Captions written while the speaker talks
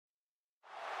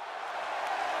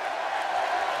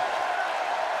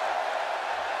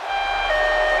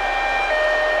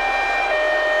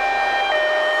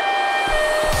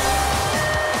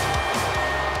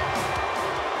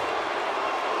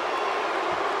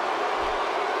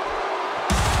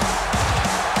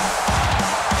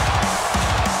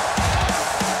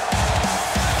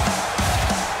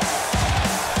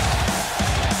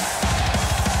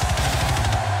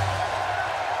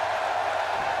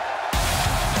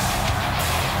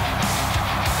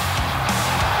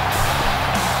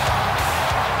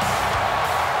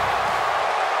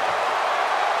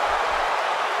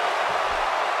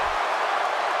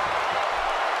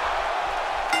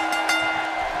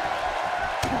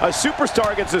A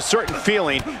superstar gets a certain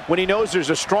feeling when he knows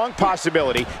there's a strong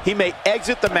possibility he may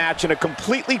exit the match in a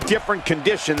completely different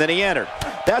condition than he entered.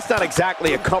 That's not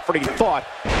exactly a comforting thought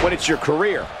when it's your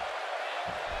career.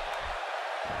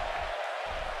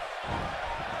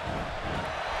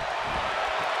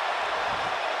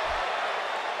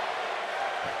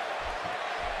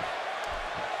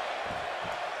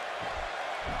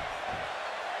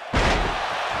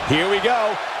 Here we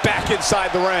go, back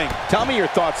inside the ring. Tell me your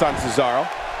thoughts on Cesaro.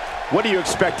 What do you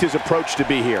expect his approach to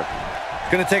be here?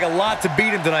 It's going to take a lot to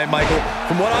beat him tonight, Michael.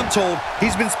 From what I'm told,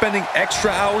 he's been spending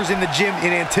extra hours in the gym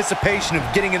in anticipation of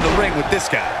getting in the ring with this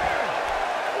guy.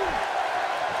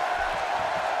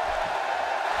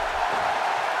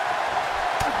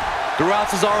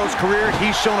 Throughout Cesaro's career,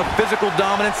 he's shown a physical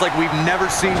dominance like we've never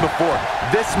seen before.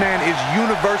 This man is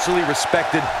universally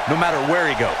respected no matter where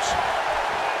he goes.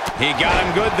 He got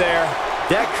him good there.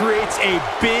 That creates a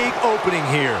big opening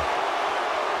here.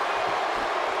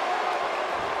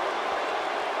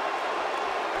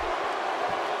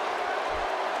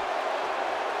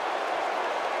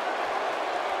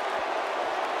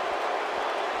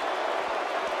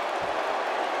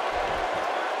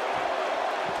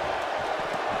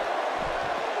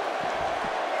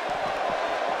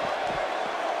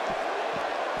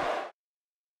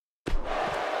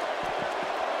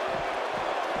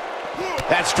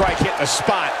 That strike hit the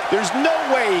spot. There's no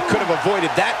way he could have avoided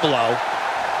that blow.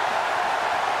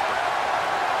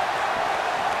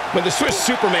 When the Swiss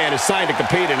Superman is signed to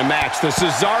compete in a match, the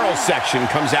Cesaro section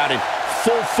comes out in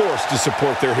full force to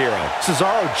support their hero.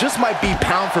 Cesaro just might be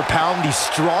pound for pound the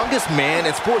strongest man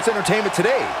in sports entertainment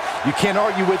today. You can't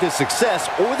argue with his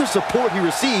success or the support he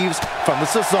receives from the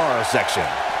Cesaro section.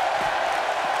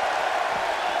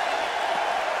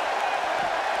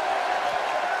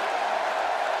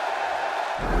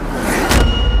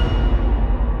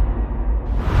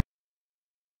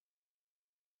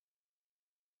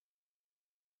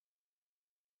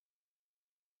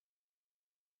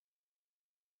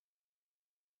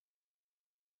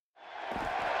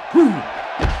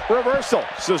 Reversal.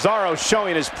 Cesaro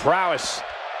showing his prowess.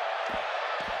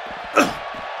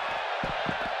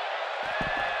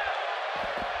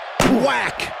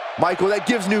 Whack! Michael, that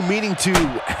gives new meaning to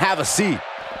have a seat.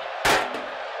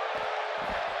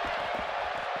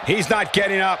 He's not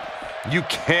getting up. You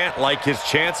can't like his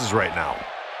chances right now.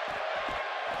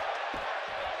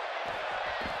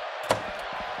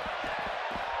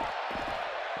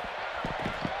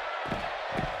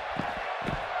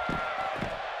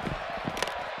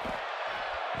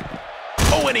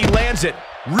 Oh, and he lands it.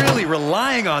 Really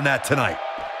relying on that tonight.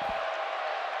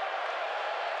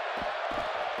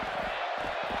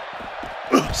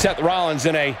 Seth Rollins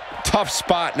in a tough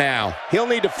spot now. He'll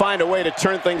need to find a way to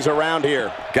turn things around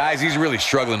here. Guys, he's really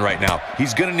struggling right now.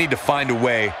 He's going to need to find a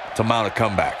way to mount a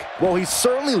comeback. Well, he's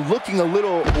certainly looking a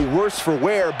little worse for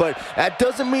wear, but that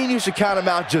doesn't mean you should count him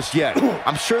out just yet.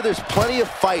 I'm sure there's plenty of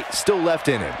fight still left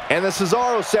in him. And the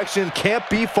Cesaro section can't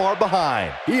be far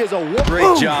behind. He is a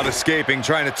great job escaping,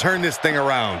 trying to turn this thing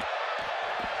around.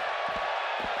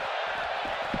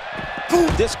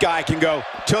 This guy can go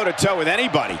toe-to-toe with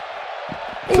anybody.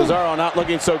 Cesaro not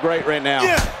looking so great right now.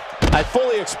 Yeah. I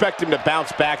fully expect him to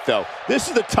bounce back, though. This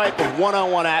is the type of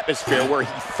one-on-one atmosphere where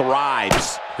he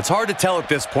thrives. It's hard to tell at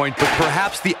this point, but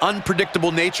perhaps the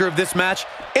unpredictable nature of this match.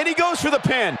 And he goes for the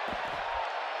pin.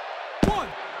 One.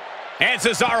 And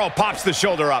Cesaro pops the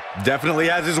shoulder up. Definitely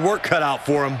has his work cut out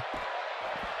for him.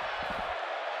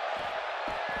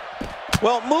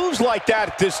 Well, moves like that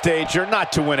at this stage are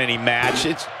not to win any match.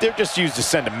 They're just used to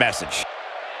send a message.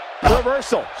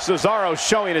 Reversal. Cesaro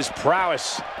showing his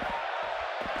prowess.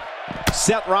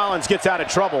 Seth Rollins gets out of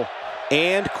trouble,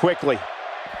 and quickly.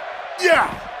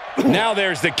 Yeah! Now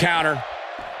there's the counter.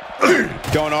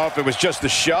 Don't know if it was just the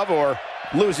shove or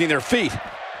losing their feet.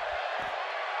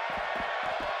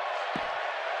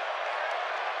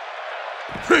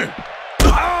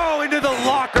 Oh, into the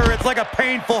locker. It's like a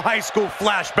painful high school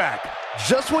flashback.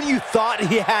 Just when you thought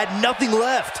he had nothing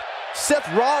left, Seth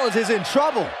Rollins is in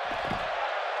trouble.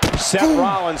 Seth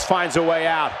Rollins finds a way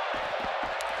out.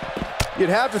 You'd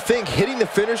have to think hitting the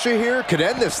finisher here could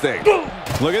end this thing.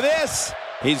 Look at this.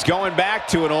 He's going back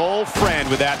to an old friend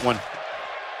with that one.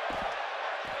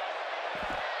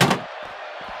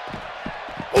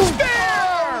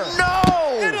 Spear!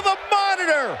 No! Into the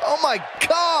monitor! Oh my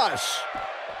gosh!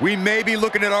 We may be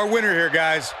looking at our winner here,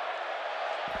 guys.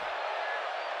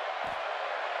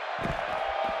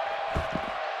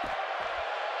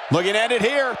 Looking at it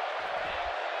here.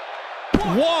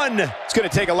 One. It's going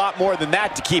to take a lot more than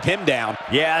that to keep him down.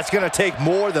 Yeah, it's going to take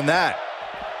more than that.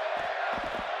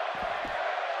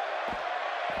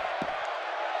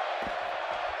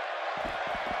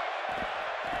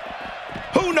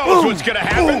 Who knows what's going to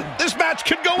happen? This match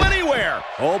could go anywhere.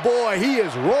 Oh, boy, he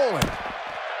is rolling.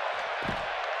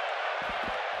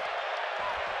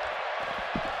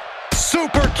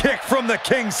 Super kick from the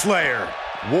Kingslayer.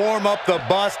 Warm up the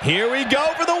bus. Here we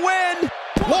go for the win.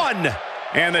 One.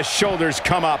 And the shoulders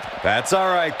come up. That's all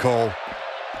right, Cole.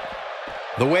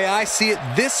 The way I see it,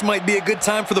 this might be a good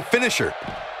time for the finisher.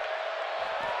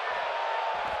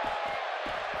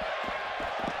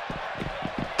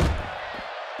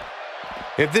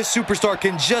 If this superstar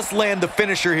can just land the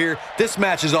finisher here, this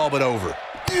match is all but over.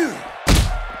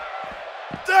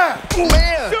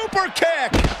 Man. Super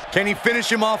kick. Can he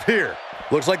finish him off here?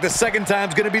 Looks like the second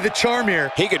time's going to be the charm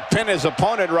here. He could pin his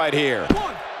opponent right here.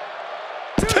 1,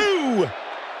 2.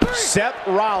 Seth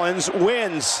Rollins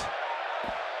wins.